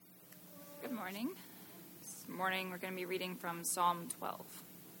morning. This morning we're going to be reading from Psalm 12.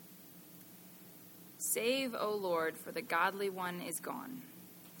 Save, O Lord, for the godly one is gone,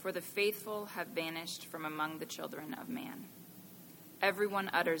 for the faithful have vanished from among the children of man. Everyone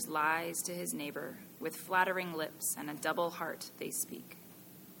utters lies to his neighbor, with flattering lips and a double heart they speak.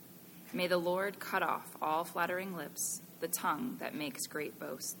 May the Lord cut off all flattering lips, the tongue that makes great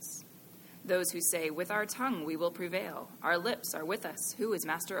boasts. Those who say, with our tongue we will prevail, our lips are with us, who is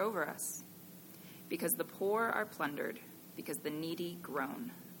master over us? Because the poor are plundered, because the needy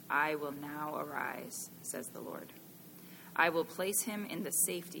groan, I will now arise, says the Lord. I will place him in the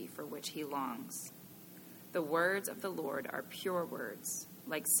safety for which he longs. The words of the Lord are pure words,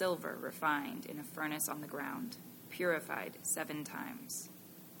 like silver refined in a furnace on the ground, purified 7 times.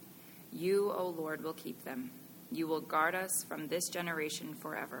 You, O Lord, will keep them. You will guard us from this generation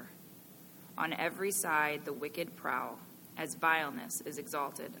forever. On every side the wicked prowl, as vileness is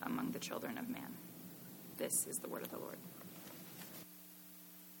exalted among the children of man. This is the word of the Lord.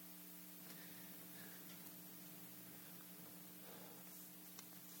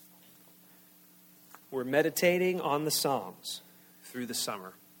 We're meditating on the Psalms through the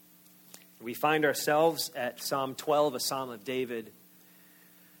summer. We find ourselves at Psalm 12, a Psalm of David.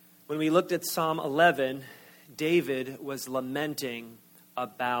 When we looked at Psalm 11, David was lamenting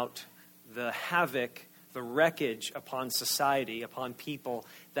about the havoc, the wreckage upon society, upon people,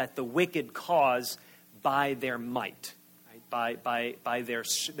 that the wicked cause by their might, right? by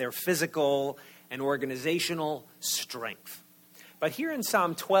their physical and organizational strength. But here in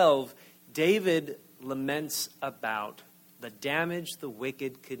Psalm 12, David laments about the damage the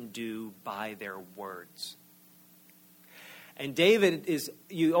wicked can do by their words. And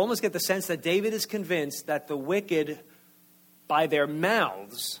you almost get the sense that David is convinced that the wicked, by their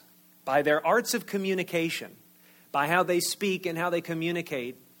mouths, by their arts of communication, by how they speak and how they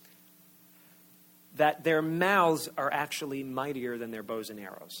communicate, that their mouths are actually mightier than their bows and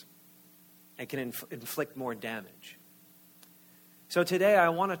arrows and can inflict more damage. So today I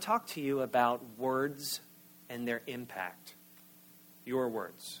want to talk to you about words and their impact. Your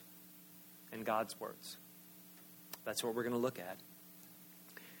words and God's words. That's what we're going to look at.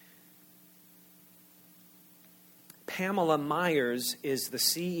 Pamela Myers is the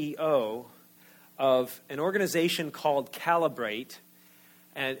CEO of an organization called Calibrate.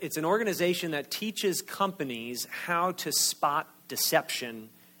 And it's an organization that teaches companies how to spot deception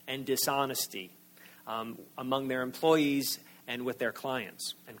and dishonesty among their employees and with their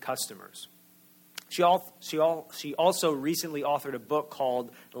clients and customers. She also recently authored a book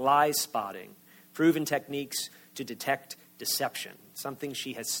called Lie Spotting, Proven Techniques to Detect Deception, something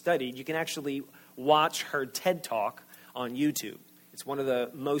she has studied. You can actually watch her TED Talk on YouTube. It's one of the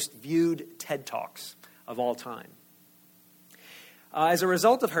most viewed TED Talks of all time. As a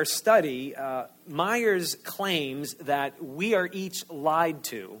result of her study, Myers claims that we are each lied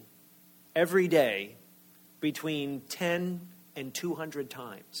to every day between 10 and 200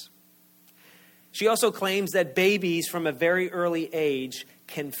 times. She also claims that babies from a very early age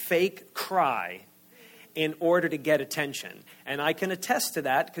can fake cry in order to get attention. And I can attest to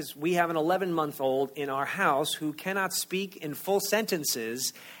that because we have an 11-month-old in our house who cannot speak in full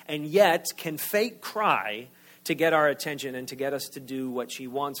sentences and yet can fake cry to get our attention and to get us to do what she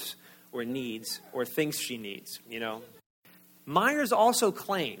wants or needs or thinks she needs, Myers also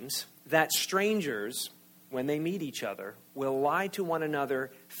claims that strangers, when they meet each other, will lie to one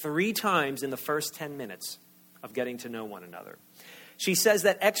another 3 times in the first 10 minutes of getting to know one another. She says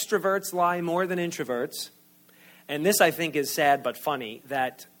that extroverts lie more than introverts. And this, I think, is sad but funny,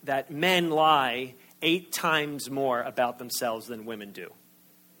 that men lie 8 times more about themselves than women do.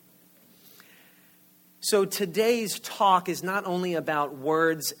 So today's talk is not only about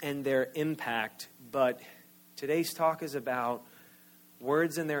words and their impact, but today's talk is about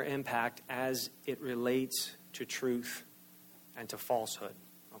words and their impact as it relates to truth and to falsehood,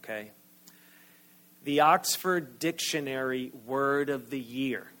 okay? The Oxford Dictionary Word of the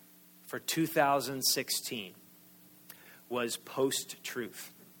Year for 2016 was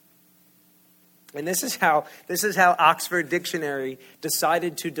post-truth. And this is how Oxford Dictionary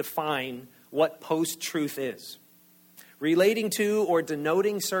decided to define what post-truth is. Relating to or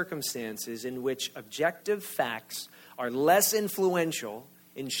denoting circumstances in which objective facts are less influential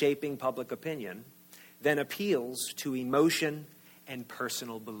in shaping public opinion than appeals to emotion and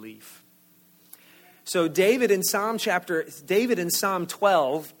personal belief. So David in Psalm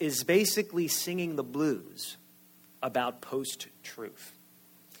 12 is basically singing the blues about post-truth.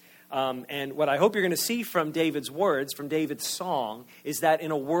 And what I hope you're going to see from David's words, from David's song, is that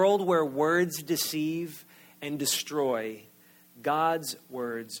in a world where words deceive and destroy, God's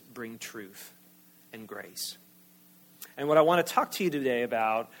words bring truth and grace. And what I want to talk to you today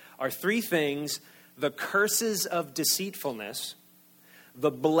about are three things: the curses of deceitfulness,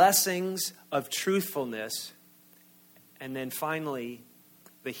 the blessings of truthfulness, and then finally,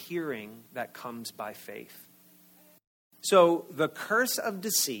 the hearing that comes by faith. So, the curse of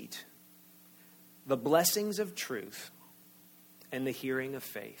deceit, the blessings of truth, and the hearing of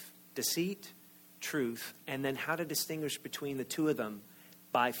faith. Deceit, truth, and then how to distinguish between the two of them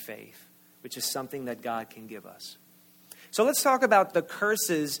by faith, which is something that God can give us. So let's talk about the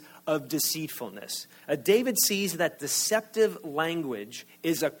curses of deceitfulness. David sees that deceptive language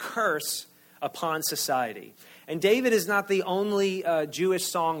is a curse upon society. And David is not the only Jewish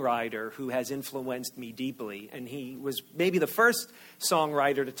songwriter who has influenced me deeply. And he was maybe the first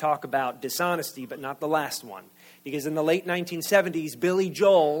songwriter to talk about dishonesty, but not the last one. Because in the late 1970s, Billy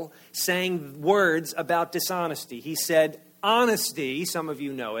Joel sang words about dishonesty. He said, honesty, some of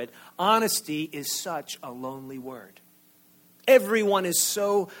you know it, honesty is such a lonely word. Everyone is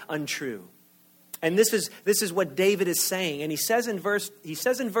so untrue. And this is what David is saying. And he says in verse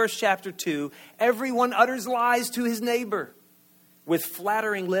chapter 2, everyone utters lies to his neighbor. With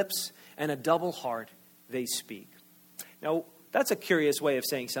flattering lips and a double heart they speak. Now, that's a curious way of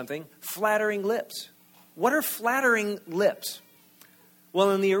saying something. Flattering lips. What are flattering lips?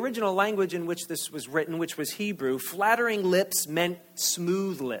 Well, in the original language in which this was written, which was Hebrew, flattering lips meant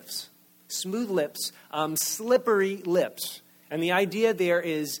smooth lips. Smooth lips, slippery lips. And the idea there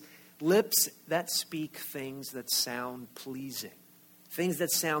is lips that speak things that sound pleasing, things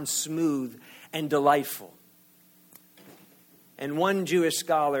that sound smooth and delightful. And one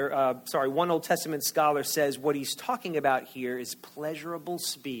Old Testament scholar says what he's talking about here is pleasurable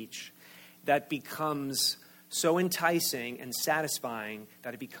speech that becomes so enticing and satisfying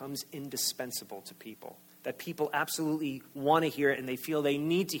that it becomes indispensable to people. That people absolutely want to hear it and they feel they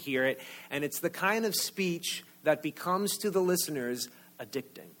need to hear it. And it's the kind of speech that becomes to the listeners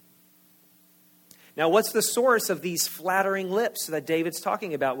addicting. Now, what's the source of these flattering lips that David's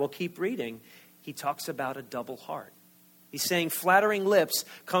talking about? We'll keep reading. He talks about a double heart. He's saying flattering lips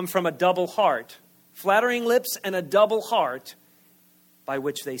come from a double heart. Flattering lips and a double heart by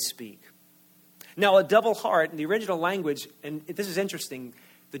which they speak. Now, a double heart in the original language, and this is interesting,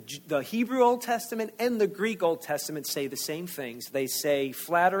 the Hebrew Old Testament and the Greek Old Testament say the same things. They say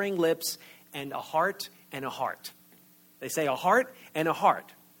flattering lips and a heart and a heart. They say a heart and a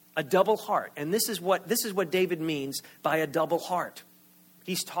heart. A double heart. And this is what David means by a double heart.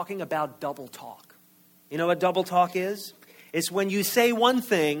 He's talking about double talk. You know what double talk is? It's when you say one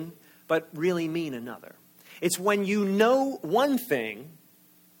thing, but really mean another. It's when you know one thing,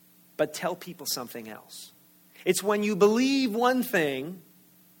 but tell people something else. It's when you believe one thing,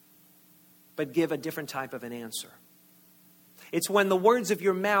 but give a different type of an answer. It's when the words of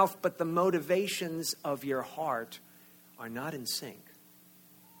your mouth, but the motivations of your heart are not in sync.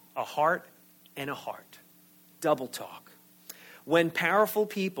 A heart and a heart. Double talk. When powerful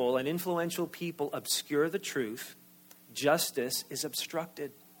people and influential people obscure the truth, justice is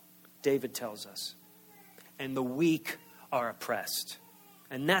obstructed, David tells us. And the weak are oppressed.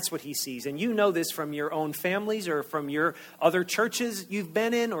 And that's what he sees. And you know this from your own families or from your other churches you've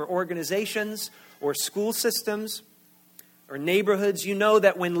been in or organizations or school systems or neighborhoods. You know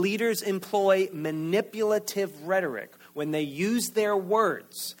that when leaders employ manipulative rhetoric, when they use their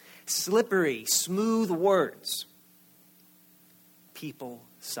words, slippery, smooth words, people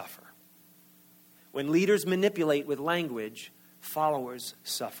suffer. When leaders manipulate with language, followers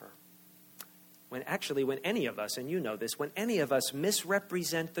suffer. When any of us, and you know this, when any of us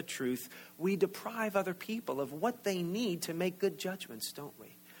misrepresent the truth, we deprive other people of what they need to make good judgments, don't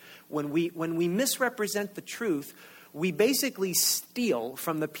we? When we misrepresent the truth, we basically steal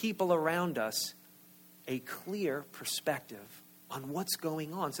from the people around us a clear perspective on what's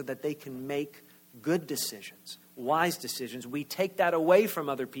going on so that they can make good decisions, wise decisions. We take that away from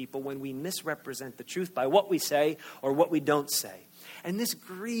other people when we misrepresent the truth by what we say or what we don't say. And this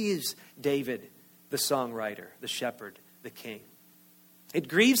grieves David, the songwriter, the shepherd, the king. It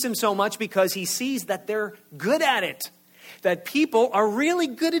grieves him so much because he sees that they're good at it. That people are really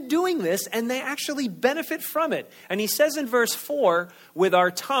good at doing this and they actually benefit from it. And he says in verse 4, with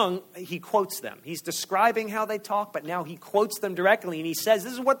our tongue, he quotes them. He's describing how they talk, but now he quotes them directly. And he says,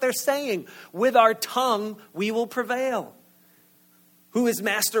 this is what they're saying. With our tongue, we will prevail. Who is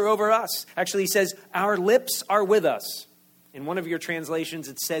master over us? Actually, he says, our lips are with us. In one of your translations,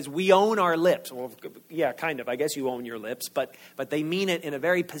 it says, we own our lips. Well, yeah, kind of. I guess you own your lips. But they mean it in a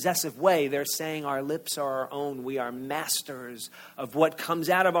very possessive way. They're saying our lips are our own. We are masters of what comes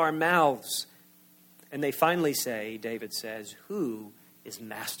out of our mouths. And they finally say, David says, who is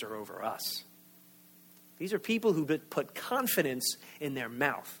master over us? These are people who put confidence in their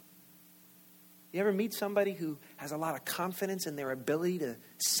mouth. You ever meet somebody who has a lot of confidence in their ability to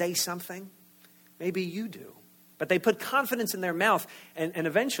say something? Maybe you do. But they put confidence in their mouth, and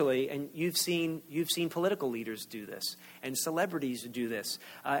eventually, and you've seen political leaders do this, and celebrities do this.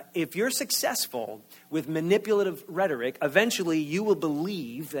 If you're successful with manipulative rhetoric, eventually you will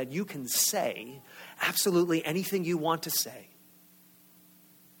believe that you can say absolutely anything you want to say,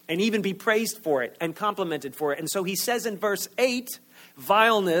 and even be praised for it and complimented for it. And so he says in verse 8,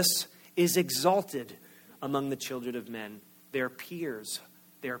 vileness is exalted among the children of men. Their peers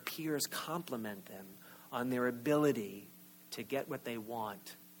compliment them on their ability to get what they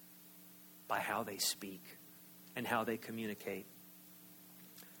want by how they speak and how they communicate.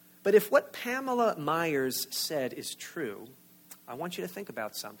 But if what Pamela Myers said is true, I want you to think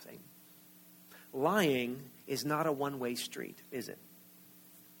about something. Lying is not a one-way street, is it?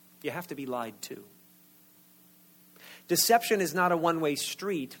 You have to be lied to. Deception is not a one-way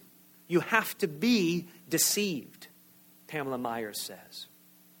street. You have to be deceived, Pamela Myers says.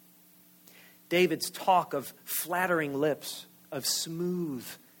 David's talk of flattering lips, of smooth,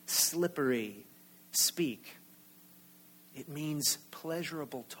 slippery speak. It means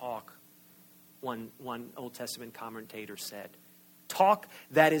pleasurable talk, one Old Testament commentator said. Talk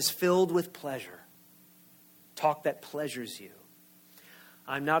that is filled with pleasure. Talk that pleasures you.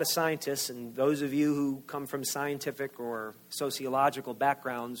 I'm not a scientist, and those of you who come from scientific or sociological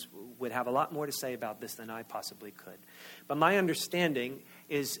backgrounds would have a lot more to say about this than I possibly could. But my understanding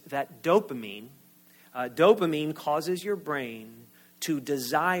is that dopamine causes your brain to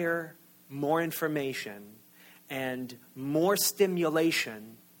desire more information and more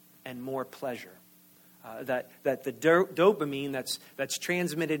stimulation and more pleasure. That the dopamine that's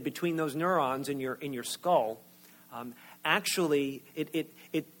transmitted between those neurons in your skull, actually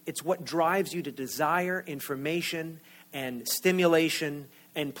it's what drives you to desire information and stimulation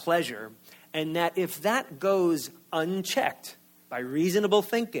and pleasure. And that if that goes unchecked by reasonable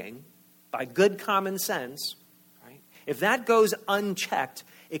thinking, by good common sense, right? If that goes unchecked,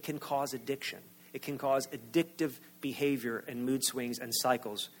 it can cause addiction. It can cause addictive behavior and mood swings and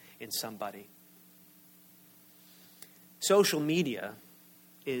cycles in somebody. Social media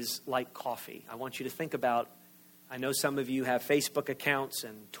is like coffee. I want you to think about, I know some of you have Facebook accounts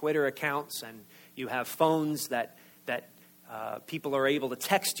and Twitter accounts, and you have phones that people are able to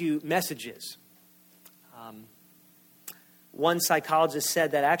text you messages. One psychologist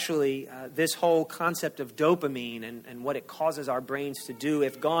said that actually this whole concept of dopamine and what it causes our brains to do,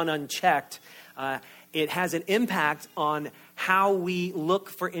 if gone unchecked, it has an impact on how we look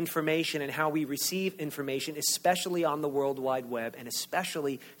for information and how we receive information, especially on the World Wide Web and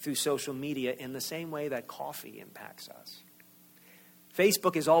especially through social media, in the same way that coffee impacts us.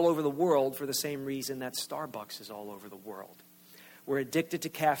 Facebook is all over the world for the same reason that Starbucks is all over the world. We're addicted to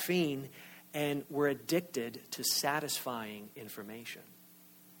caffeine, and we're addicted to satisfying information.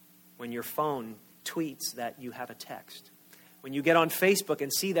 When your phone tweets that you have a text, when you get on Facebook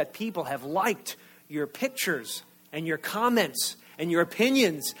and see that people have liked your pictures and your comments and your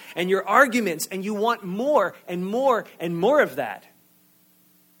opinions and your arguments, and you want more and more and more of that.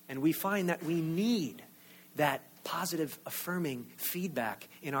 And we find that we need that positive, affirming feedback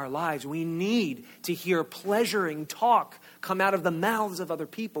in our lives. We need to hear pleasuring talk come out of the mouths of other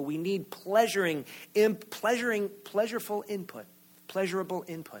people. We need pleasurable input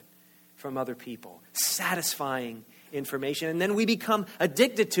from other people, satisfying information. And then we become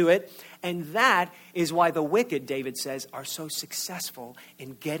addicted to it. And that is why the wicked, David says, are so successful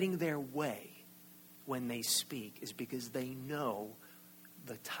in getting their way when they speak, is because they know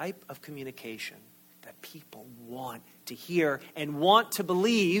the type of communication that people want to hear and want to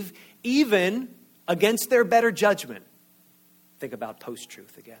believe, even against their better judgment. Think about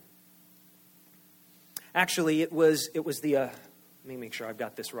post-truth again. Actually, it was the, let me make sure I've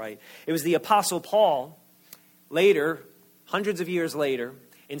got this right. It was the Apostle Paul, later, hundreds of years later,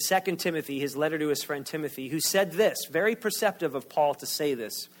 in 2 Timothy, his letter to his friend Timothy, who said this, very perceptive of Paul to say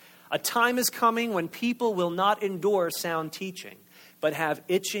this: a time is coming when people will not endure sound teaching, but have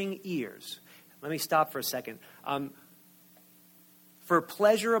itching ears. Let me stop for a second. For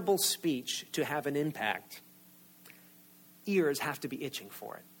pleasurable speech to have an impact, ears have to be itching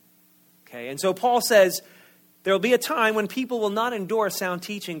for it. Okay, and so Paul says, There will be a time when people will not endure sound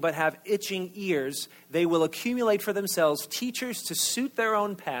teaching but have itching ears. They will accumulate for themselves teachers to suit their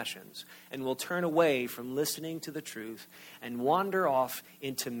own passions and will turn away from listening to the truth and wander off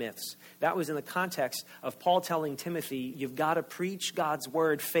into myths. That was in the context of Paul telling Timothy, you've got to preach God's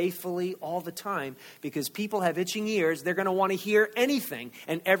word faithfully all the time because people have itching ears. They're going to want to hear anything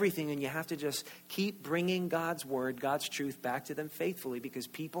and everything, and you have to just keep bringing God's word, God's truth back to them faithfully because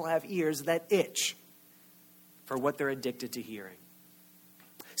people have ears that itch for what they're addicted to hearing.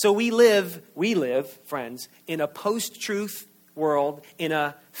 So we live, friends, in a post-truth world, in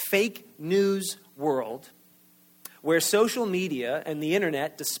a fake news world, where social media and the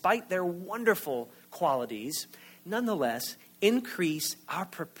internet, despite their wonderful qualities, nonetheless increase our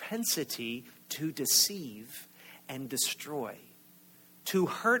propensity to deceive and destroy, to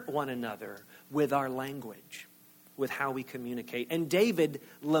hurt one another with our language, with how we communicate. And David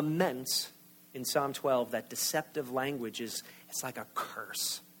laments in Psalm 12 that deceptive language it's like a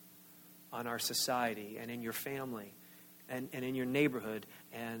curse on our society and in your family and in your neighborhood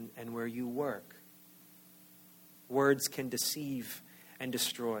and where you work. Words can deceive and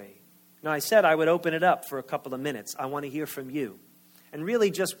destroy. Now, I said I would open it up for a couple of minutes. I want to hear from you. And really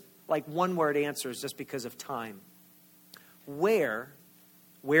just like one-word answers just because of time. Where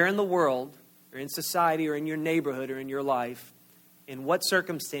in the world or in society or in your neighborhood or in your life, in what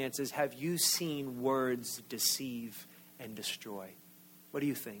circumstances have you seen words deceive and destroy? What do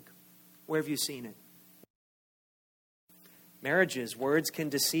you think? Where have you seen it? Marriages. Words can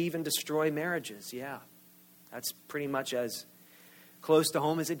deceive and destroy marriages. Yeah. That's pretty much as close to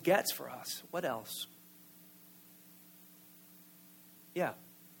home as it gets for us. What else? Yeah.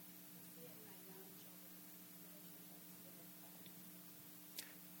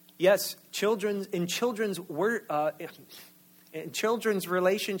 Yes, in children's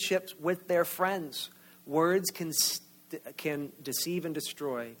relationships with their friends, words can deceive and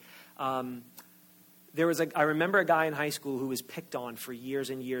destroy. I remember a guy in high school who was picked on for years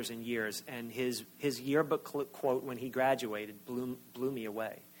and years and years, and his yearbook quote when he graduated blew me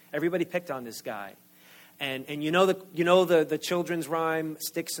away. Everybody picked on this guy, and you know the children's rhyme,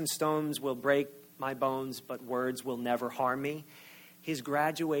 "Sticks and stones will break my bones, but words will never harm me." His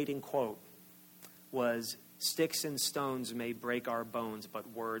graduating quote was, "Sticks and stones may break our bones,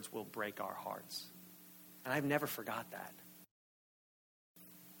 but words will break our hearts." And I've never forgot that.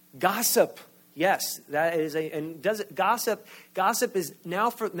 Gossip. Yes, that is gossip is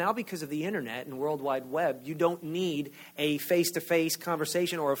now because of the internet and World Wide Web, you don't need a face-to-face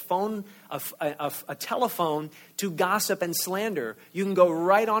conversation or a telephone to gossip and slander. You can go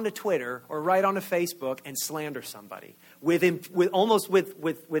right onto Twitter or right onto Facebook and slander somebody with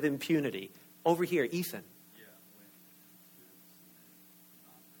impunity. Over here, Ethan.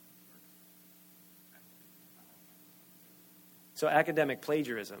 So academic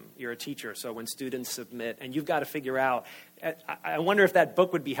plagiarism, you're a teacher, so when students submit, and you've got to figure out, I wonder if that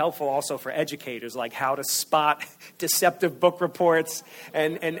book would be helpful also for educators, like how to spot deceptive book reports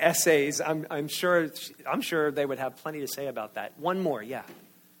and essays. I'm sure they would have plenty to say about that. One more, yeah.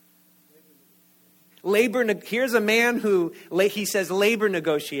 Here's a man he says labor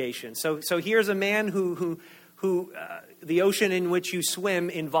negotiations. So here's a man who the ocean in which you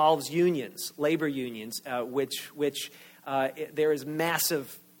swim involves unions, labor unions, which there is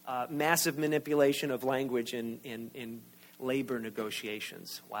massive manipulation of language in labor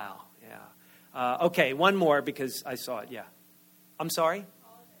negotiations. Wow, yeah. Okay, one more because I saw it, yeah. I'm sorry?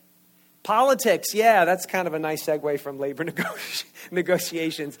 Politics, yeah, that's kind of a nice segue from labor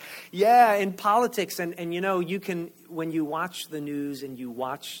negotiations. Yeah, in politics, and you know, you can, when you watch the news and you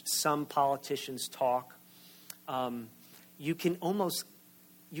watch some politicians talk, you can almost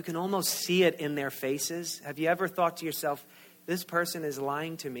see it in their faces. Have you ever thought to yourself, this person is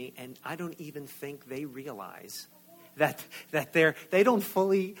lying to me, and I don't even think they realize that they don't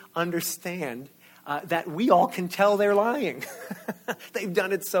fully understand that we all can tell they're lying. They've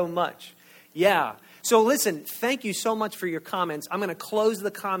done it so much. Yeah. So listen, thank you so much for your comments. I'm going to close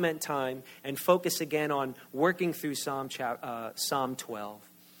the comment time and focus again on working through Psalm 12.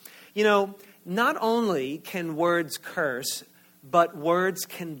 You know, not only can words curse, but words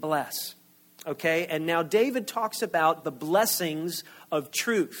can bless. Okay? And now David talks about the blessings of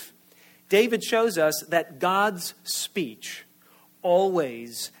truth. David shows us that God's speech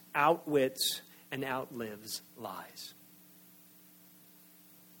always outwits and outlives lies.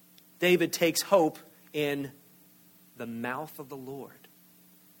 David takes hope in the mouth of the Lord.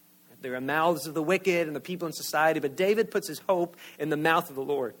 There are mouths of the wicked and the people in society, but David puts his hope in the mouth of the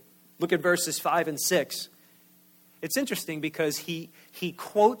Lord. Look at verses 5 and 6. It's interesting because he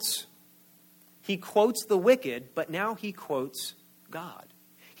quotes he quotes the wicked, but now he quotes God.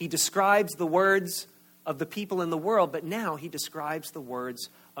 He describes the words of the people in the world, but now he describes the words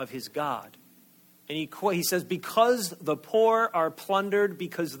of his God. And he says, because the poor are plundered,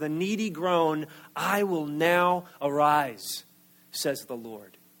 because the needy groan, I will now arise, says the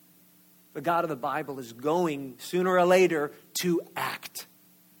Lord. The God of the Bible is going sooner or later to act,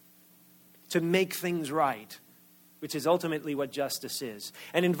 to make things right, which is ultimately what justice is.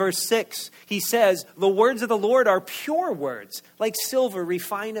 And in verse 6, he says, the words of the Lord are pure words, like silver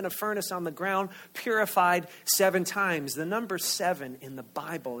refined in a furnace on the ground, purified 7 times. The number 7 in the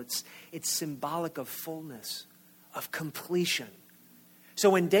Bible, it's symbolic of fullness, of completion. So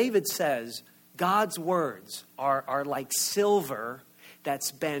when David says, God's words are like silver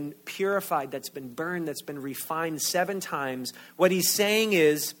that's been purified, that's been burned, that's been refined 7 times, what he's saying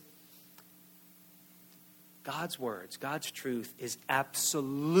is, God's words, God's truth is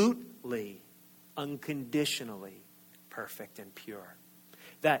absolutely, unconditionally perfect and pure.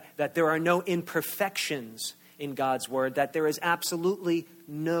 That there are no imperfections in God's word, that there is absolutely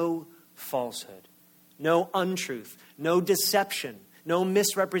no falsehood, no untruth, no deception, no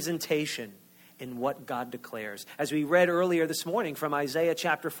misrepresentation in what God declares. As we read earlier this morning from Isaiah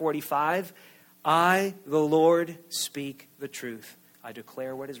chapter 45, I, the Lord, speak the truth. I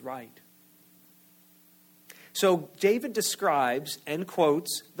declare what is right. So David describes and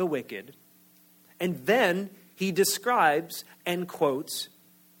quotes the wicked, and then he describes and quotes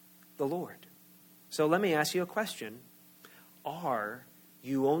the Lord. So let me ask you a question. Are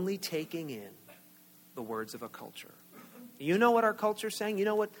you only taking in the words of a culture? You know what our culture is saying? You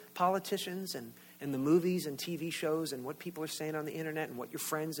know what politicians and the movies and TV shows and what people are saying on the internet and what your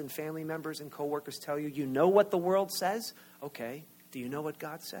friends and family members and coworkers tell you? You know what the world says? Okay. Do you know what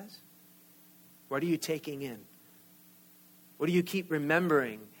God says? What are you taking in? What do you keep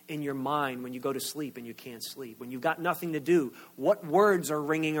remembering in your mind when you go to sleep and you can't sleep? When you've got nothing to do, what words are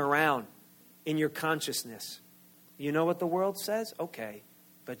ringing around in your consciousness? You know what the world says? Okay.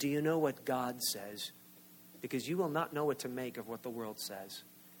 But do you know what God says? Because you will not know what to make of what the world says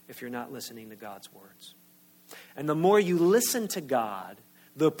if you're not listening to God's words. And the more you listen to God,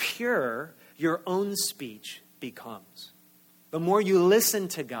 the purer your own speech becomes. The more you listen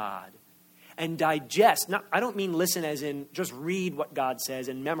to God and digest, I don't mean listen as in just read what God says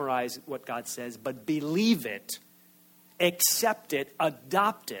and memorize what God says, but believe it, accept it,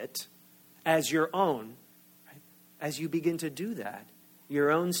 adopt it as your own. Right? As you begin to do that, your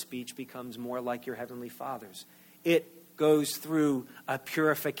own speech becomes more like your Heavenly Father's. It goes through a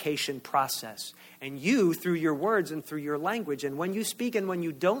purification process. And you, through your words and through your language, and when you speak and when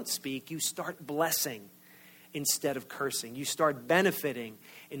you don't speak, you start blessing instead of cursing. You start benefiting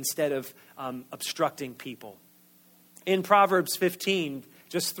instead of obstructing people. In Proverbs 15,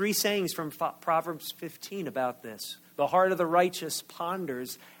 just 3 sayings from Proverbs 15 about this. The heart of the righteous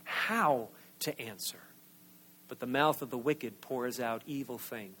ponders how to answer, but the mouth of the wicked pours out evil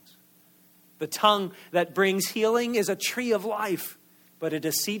things. The tongue that brings healing is a tree of life, but a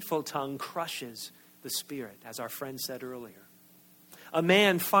deceitful tongue crushes the spirit, as our friend said earlier. A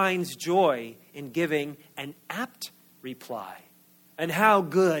man finds joy in giving an apt reply, and how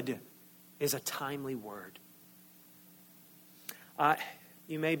good is a timely word.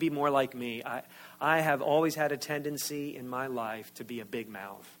 You may be more like me. I have always had a tendency in my life to be a big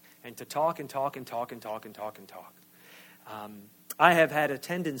mouth and to talk and talk and talk and talk and talk and talk. I have had a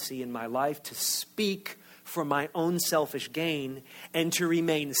tendency in my life to speak for my own selfish gain and to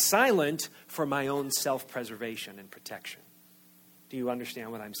remain silent for my own self-preservation and protection. Do you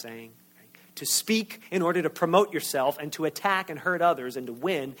understand what I'm saying? To speak in order to promote yourself and to attack and hurt others and to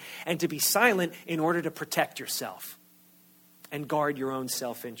win, and to be silent in order to protect yourself and guard your own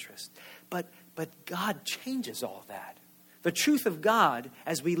self-interest. But God changes all that. The truth of God,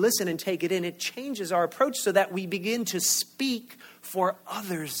 as we listen and take it in, it changes our approach so that we begin to speak for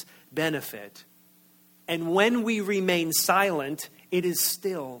others' benefit. And when we remain silent, it is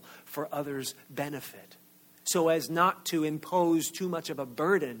still for others' benefit, so as not to impose too much of a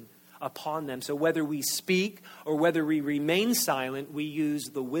burden upon them. So whether we speak or whether we remain silent, we use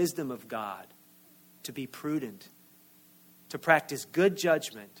the wisdom of God to be prudent, to practice good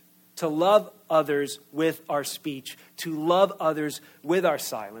judgment, to love others with our speech, to love others with our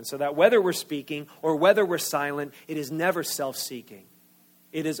silence, so that whether we're speaking or whether we're silent, it is never self-seeking.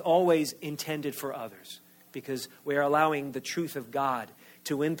 It is always intended for others, because we are allowing the truth of God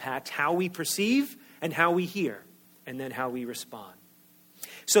to impact how we perceive and how we hear, and then how we respond.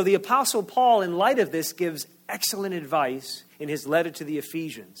 So the Apostle Paul, in light of this, gives excellent advice in his letter to the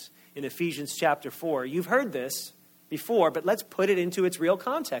Ephesians, in Ephesians chapter 4. You've heard this before, but let's put it into its real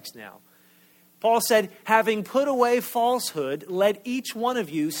context now. Paul said, having put away falsehood, let each one of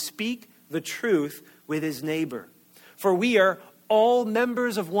you speak the truth with his neighbor. For we are all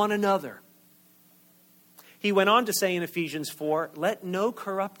members of one another. He went on to say in Ephesians 4, let no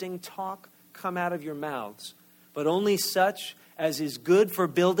corrupting talk come out of your mouths, but only such as is good for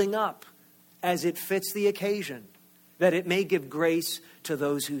building up, as it fits the occasion, that it may give grace to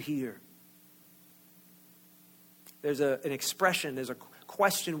those who hear. There's an expression, there's a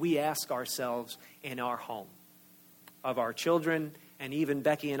question we ask ourselves in our home, of our children, and even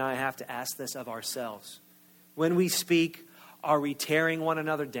Becky and I have to ask this of ourselves. When we speak, are we tearing one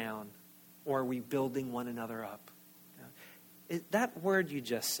another down, or are we building one another up? That word you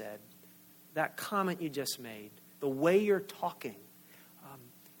just said, that comment you just made, the way you're talking,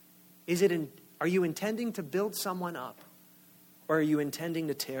 are you intending to build someone up, or are you intending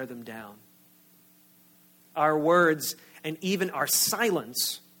to tear them down? Our words and even our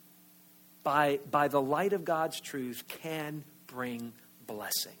silence by the light of God's truth can bring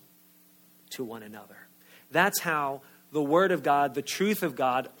blessing to one another. That's how the Word of God, the truth of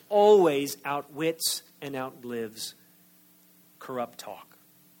God, always outwits and outlives corrupt talk.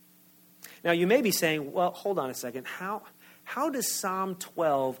 Now, you may be saying, well, hold on a second. How does Psalm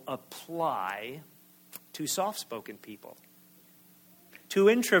 12 apply to soft-spoken people, to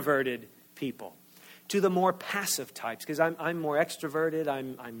introverted people, to the more passive types? Because I'm more extroverted,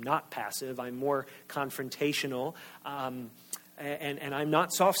 I'm not passive, I'm more confrontational, and I'm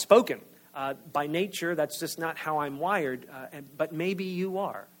not soft-spoken. By nature, that's just not how I'm wired, but maybe you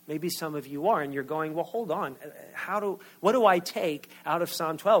are. Maybe some of you are, and you're going, well, hold on. What do I take out of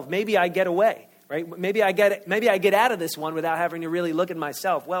Psalm 12? Maybe I get away, right? Maybe I get out of this one without having to really look at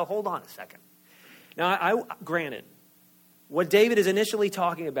myself. Well, hold on a second. Now, granted, what David is initially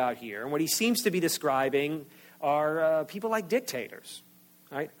talking about here, and what he seems to be describing, are people like dictators,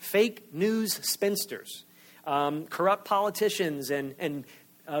 right? Fake news spinsters, corrupt politicians, and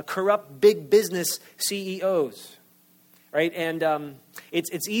corrupt big business CEOs, right? And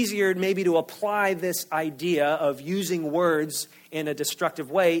it's easier maybe to apply this idea of using words in a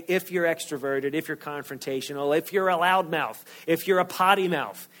destructive way if you're extroverted, if you're confrontational, if you're a loudmouth, if you're a potty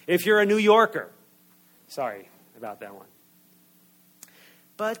mouth, if you're a New Yorker. Sorry about that one.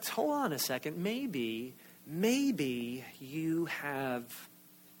 But hold on a second. Maybe you have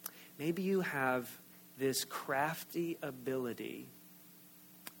this crafty ability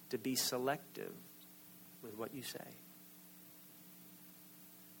to be selective with what you say.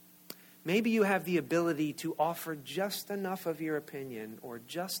 Maybe you have the ability to offer just enough of your opinion or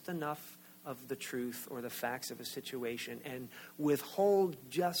just enough of the truth or the facts of a situation and withhold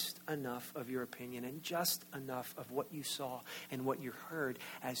just enough of your opinion and just enough of what you saw and what you heard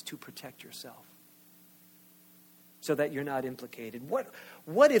as to protect yourself so that you're not implicated.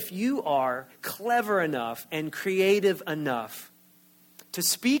 What if you are clever enough and creative enough to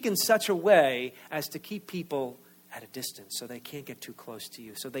speak in such a way as to keep people at a distance so they can't get too close to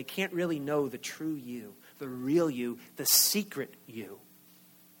you, so they can't really know the true you, the real you, the secret you?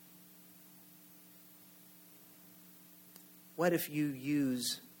 What if you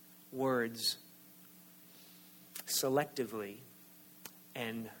use words selectively,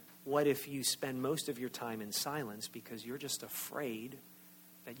 and what if you spend most of your time in silence because you're just afraid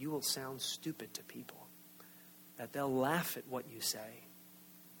that you will sound stupid to people, that they'll laugh at what you say?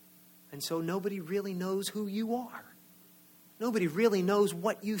 And so nobody really knows who you are. Nobody really knows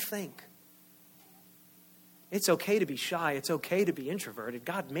what you think. It's okay to be shy. It's okay to be introverted.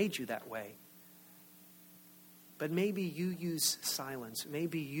 God made you that way. But maybe you use silence.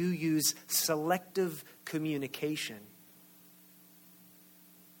 Maybe you use selective communication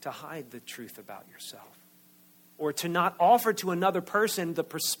to hide the truth about yourself, or to not offer to another person the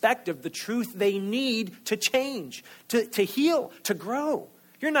perspective, the truth they need to change, to heal, to grow.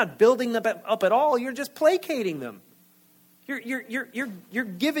 You're not building them up at all. You're just placating them. You're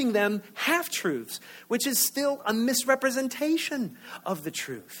giving them half-truths, which is still a misrepresentation of the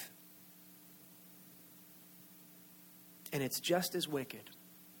truth. And it's just as wicked.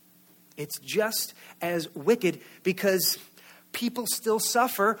 It's just as wicked because people still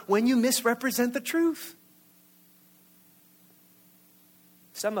suffer when you misrepresent the truth.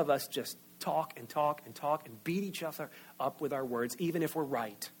 Some of us just talk and talk and talk and beat each other up with our words, even if we're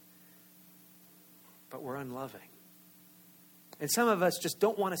right. But we're unloving. And some of us just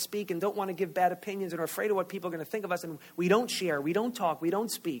don't want to speak and don't want to give bad opinions and are afraid of what people are going to think of us. And we don't share, we don't talk, we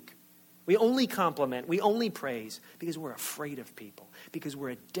don't speak. We only compliment, we only praise because we're afraid of people, because we're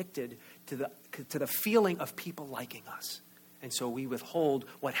addicted to the feeling of people liking us. And so we withhold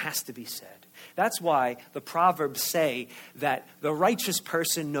what has to be said. That's why the Proverbs say that the righteous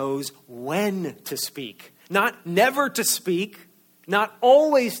person knows when to speak. Not never to speak, not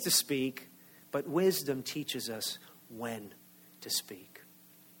always to speak, but wisdom teaches us when to speak.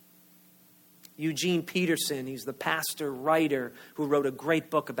 Eugene Peterson, he's the pastor, writer, who wrote a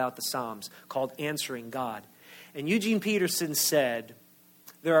great book about the Psalms called Answering God. And Eugene Peterson said,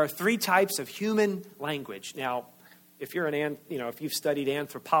 there are 3 types of human language. Now, if you've studied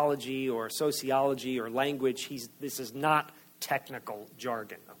anthropology or sociology or language, this is not technical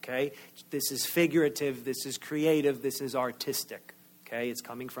jargon, okay? This is figurative, this is creative, this is artistic, okay? It's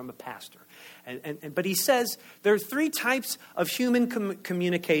coming from a pastor. But he says there are 3 types of human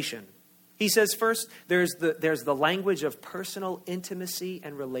communication. He says first, there's the language of personal intimacy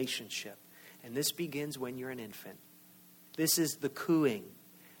and relationship. And this begins when you're an infant. This is the cooing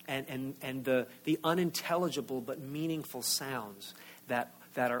and the unintelligible but meaningful sounds that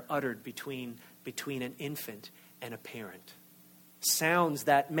are uttered between an infant and a parent. Sounds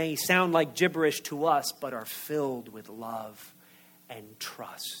that may sound like gibberish to us, but are filled with love and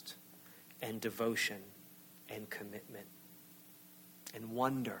trust and devotion and commitment and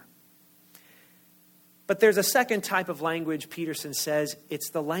wonder. But there's a second type of language, Peterson says, it's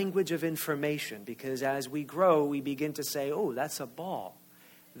the language of information, because as we grow, we begin to say, oh, that's a ball,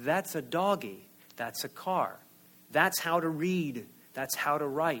 that's a doggy, that's a car, that's how to read, that's how to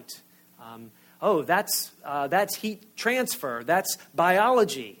write. That's heat transfer, that's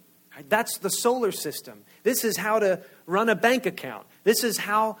biology, right? That's the solar system. This is how to run a bank account. This is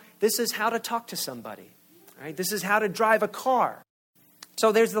how to talk to somebody, right? This is how to drive a car.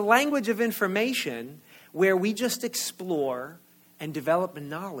 So there's the language of information where we just explore and develop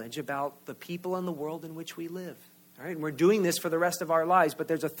knowledge about the people and the world in which we live. All right? And we're doing this for the rest of our lives. But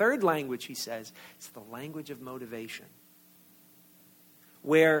there's a third language, he says. It's the language of motivation.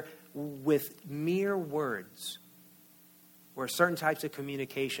 Where with mere words, or certain types of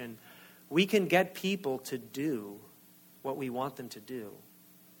communication, we can get people to do what we want them to do.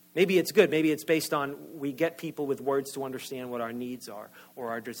 Maybe it's good. Maybe it's based on we get people with words to understand what our needs are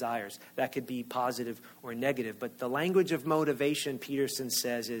or our desires. That could be positive or negative. But the language of motivation, Peterson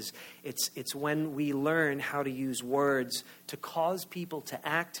says, is it's when we learn how to use words to cause people to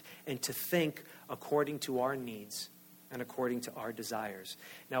act and to think according to our needs and according to our desires.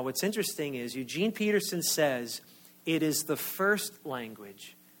 Now, what's interesting is Eugene Peterson says it is the first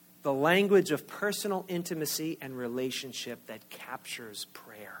language, the language of personal intimacy and relationship, that captures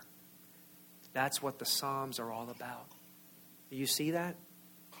prayer. That's what the Psalms are all about. Do you see that?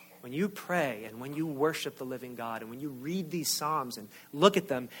 When you pray and when you worship the living God and when you read these Psalms and look at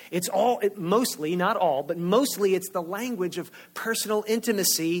them, mostly, not all, but mostly it's the language of personal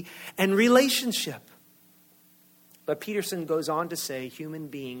intimacy and relationship. But Peterson goes on to say human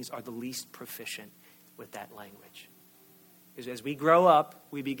beings are the least proficient with that language. Because as we grow up,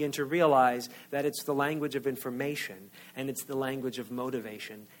 we begin to realize that it's the language of information and it's the language of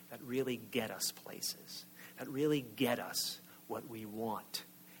motivation that really get us places, that really get us what we want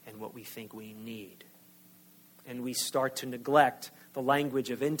and what we think we need. And we start to neglect the language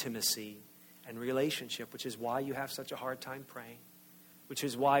of intimacy and relationship, which is why you have such a hard time praying, which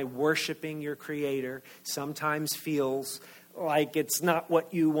is why worshiping your Creator sometimes feels like it's not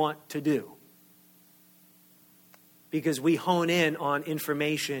what you want to do. Because we hone in on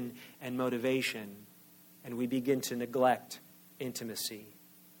information and motivation, and we begin to neglect intimacy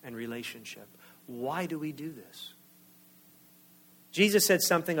and relationship. Why do we do this? Jesus said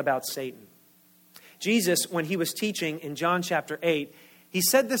something about Satan. Jesus, when he was teaching in John chapter 8, he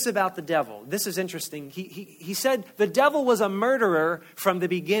said this about the devil. This is interesting. He said the devil was a murderer from the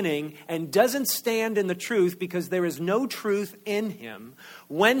beginning and doesn't stand in the truth because there is no truth in him.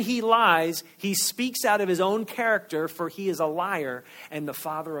 When he lies, he speaks out of his own character, for he is a liar and the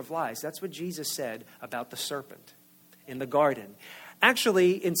father of lies. That's what Jesus said about the serpent in the garden.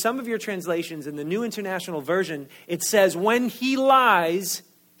 Actually, in some of your translations, in the New International Version, it says when he lies,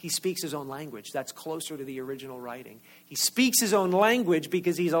 he speaks his own language. That's closer to the original writing. He speaks his own language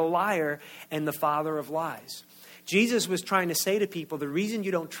because he's a liar and the father of lies. Jesus was trying to say to people, the reason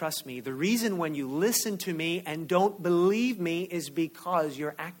you don't trust me, the reason when you listen to me and don't believe me is because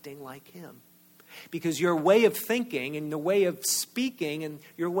you're acting like him. Because your way of thinking and the way of speaking and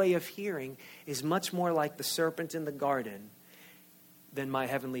your way of hearing is much more like the serpent in the garden than my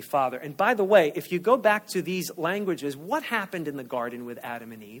heavenly Father. And by the way, if you go back to these languages, what happened in the garden with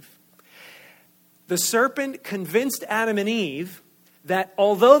Adam and Eve? The serpent convinced Adam and Eve that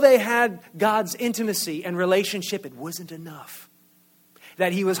although they had God's intimacy and relationship, it wasn't enough.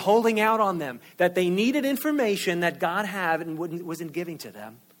 that he was holding out on them, that they needed information that God had and wasn't giving to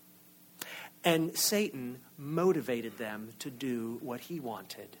them. And Satan motivated them to do what he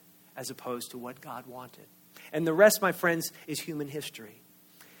wanted as opposed to what God wanted. And the rest, my friends, is human history.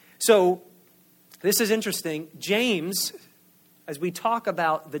 So this is interesting. James, as we talk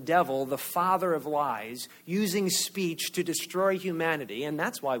about the devil, the father of lies, using speech to destroy humanity, and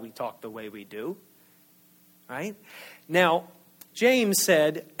that's why we talk the way we do, right? Now, James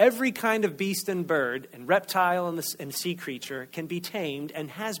said, every kind of beast and bird and reptile and sea creature can be tamed and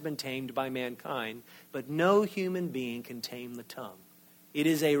has been tamed by mankind, but no human being can tame the tongue. It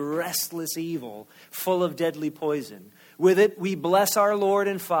is a restless evil, full of deadly poison. With it we bless our Lord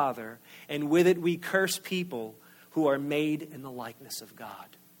and Father, and with it we curse people who are made in the likeness of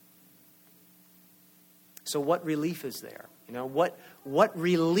God. So what relief is there? What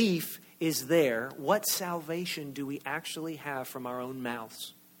relief is there? What salvation do we actually have from our own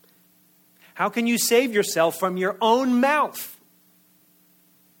mouths? How can you save yourself from your own mouth?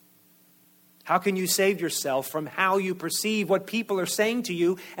 How can you save yourself from how you perceive what people are saying to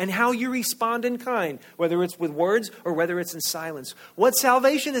you and how you respond in kind, whether it's with words or whether it's in silence? What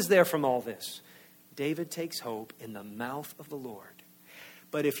salvation is there from all this? David takes hope in the mouth of the Lord.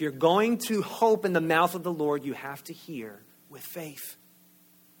 But if you're going to hope in the mouth of the Lord, you have to hear with faith.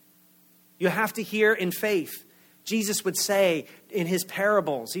 You have to hear in faith. Jesus would say in his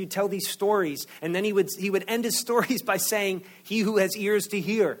parables, he'd tell these stories, and then he would end his stories by saying, he who has ears to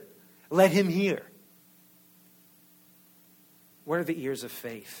hear, let him hear. What are the ears of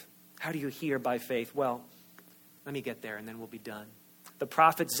faith? How do you hear by faith? Well, let me get there and then we'll be done. The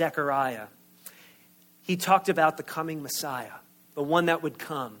prophet Zechariah, he talked about the coming Messiah, the one that would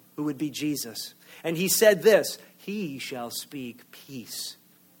come, who would be Jesus. And he said this, he shall speak peace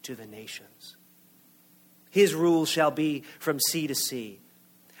to the nations. His rule shall be from sea to sea.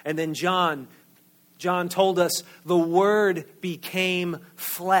 And then John told us the Word became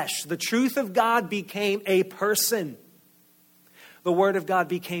flesh. The truth of God became a person. The Word of God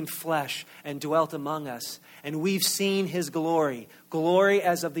became flesh and dwelt among us. And we've seen his glory. Glory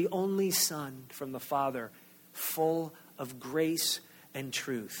as of the only Son from the Father, full of grace and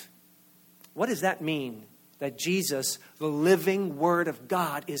truth. What does that mean? That Jesus, the living Word of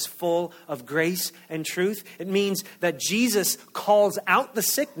God, is full of grace and truth? It means that Jesus calls out the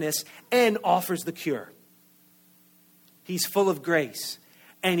sickness and offers the cure. He's full of grace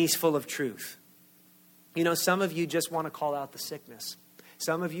and he's full of truth. Some of you just want to call out the sickness.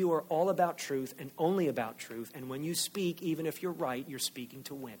 Some of you are all about truth and only about truth. And when you speak, even if you're right, you're speaking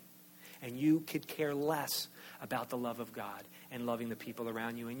to win. And you could care less about the love of God and loving the people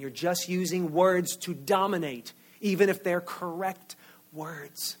around you. And you're just using words to dominate, even if they're correct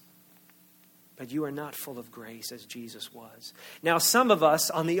words. But you are not full of grace as Jesus was. Now, some of us,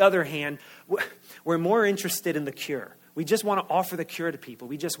 on the other hand, we're more interested in the cure. We just want to offer the cure to people.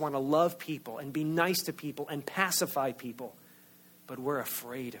 We just want to love people and be nice to people and pacify people. But we're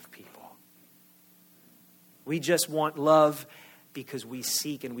afraid of people. We just want love because we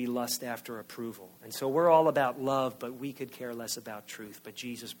seek and we lust after approval. And so we're all about love, but we could care less about truth. But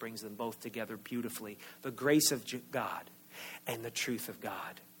Jesus brings them both together beautifully. The grace of God and the truth of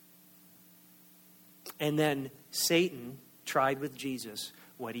God. And then Satan tried with Jesus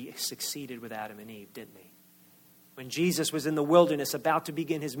what he succeeded with Adam and Eve, didn't he? When Jesus was in the wilderness about to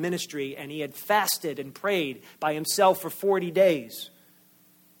begin his ministry and he had fasted and prayed by himself for 40 days,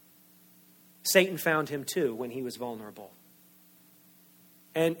 Satan found him too when he was vulnerable.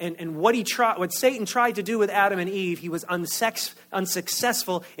 And what Satan tried to do with Adam and Eve, he was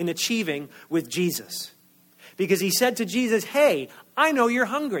unsuccessful in achieving with Jesus. Because he said to Jesus, hey, I know you're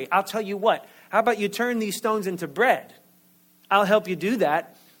hungry. I'll tell you what, how about you turn these stones into bread? I'll help you do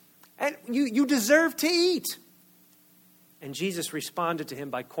that. And you deserve to eat. And Jesus responded to him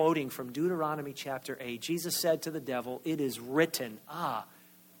by quoting from Deuteronomy chapter 8. Jesus said to the devil, it is written,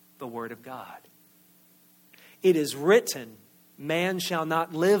 the word of God. It is written, man shall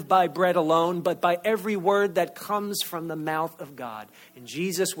not live by bread alone, but by every word that comes from the mouth of God. And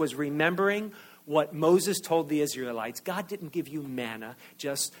Jesus was remembering what Moses told the Israelites. God didn't give you manna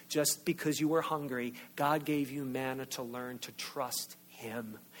just because you were hungry. God gave you manna to learn to trust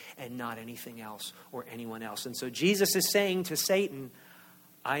him and not anything else or anyone else. And so Jesus is saying to Satan,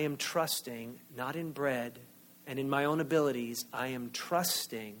 I am trusting not in bread and in my own abilities. I am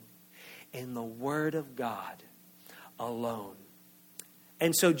trusting in the word of God alone.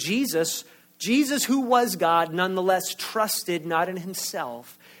 And so Jesus, who was God, nonetheless trusted not in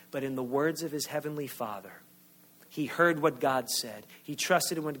himself, but in the words of his heavenly Father. He heard what God said. He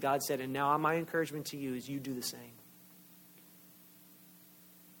trusted in what God said. And now my encouragement to you is you do the same.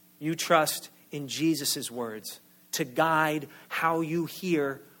 You trust in Jesus' words to guide how you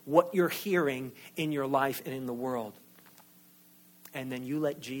hear what you're hearing in your life and in the world. And then you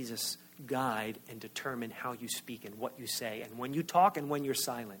let Jesus guide and determine how you speak and what you say, and when you talk and when you're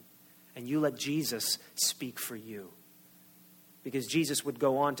silent. And you let Jesus speak for you. Because Jesus would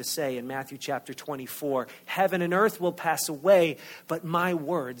go on to say in Matthew chapter 24, heaven and earth will pass away, but my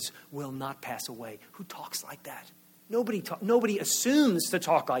words will not pass away. Who talks like that? Nobody assumes to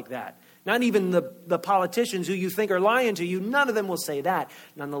talk like that. Not even the politicians who you think are lying to you. None of them will say that.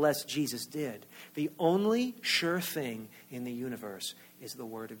 Nonetheless, Jesus did. The only sure thing in the universe is the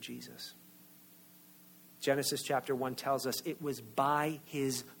word of Jesus. Genesis chapter 1 tells us it was by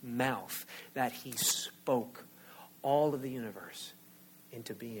his mouth that he spoke all of the universe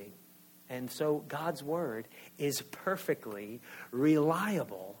into being. And so God's word is perfectly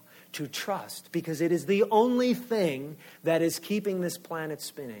reliable to trust, because it is the only thing that is keeping this planet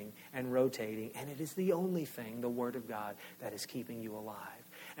spinning and rotating, and it is the only thing, the Word of God, that is keeping you alive,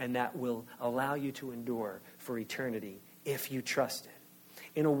 and that will allow you to endure for eternity if you trust it.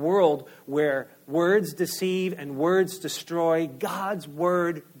 In a world where words deceive and words destroy, God's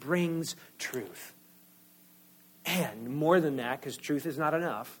Word brings truth. And more than that, because truth is not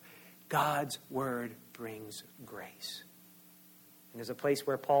enough, God's Word brings grace. And there's a place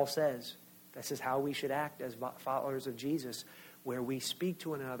where Paul says, this is how we should act as followers of Jesus, where we speak to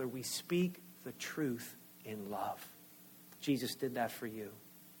one another, we speak the truth in love. Jesus did that for you.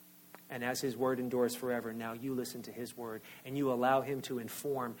 And as his word endures forever, now you listen to his word, and you allow him to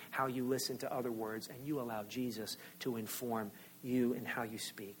inform how you listen to other words, and you allow Jesus to inform you in how you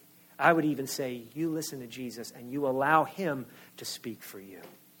speak. I would even say you listen to Jesus, and you allow him to speak for you.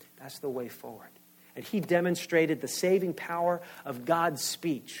 That's the way forward. And he demonstrated the saving power of God's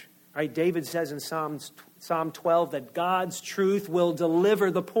speech. Right? David says in Psalm 12 that God's truth will deliver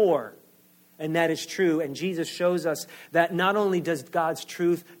the poor. And that is true. And Jesus shows us that not only does God's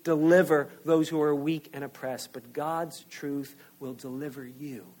truth deliver those who are weak and oppressed, but God's truth will deliver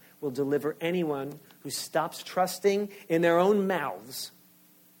you, will deliver anyone who stops trusting in their own mouths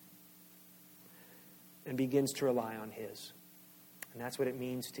and begins to rely on his. And that's what it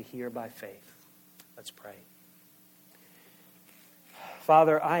means to hear by faith. Let's pray.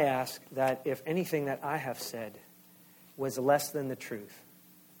 Father, I ask that if anything that I have said was less than the truth,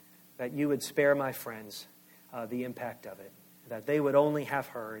 that you would spare my friends the impact of it, that they would only have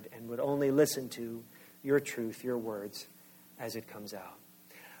heard and would only listen to your truth, your words, as it comes out.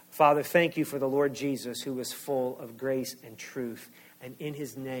 Father, thank you for the Lord Jesus, who is full of grace and truth, and in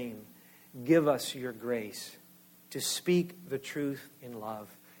his name, give us your grace to speak the truth in love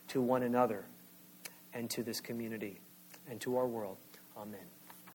to one another, and to this community, and to our world. Amen.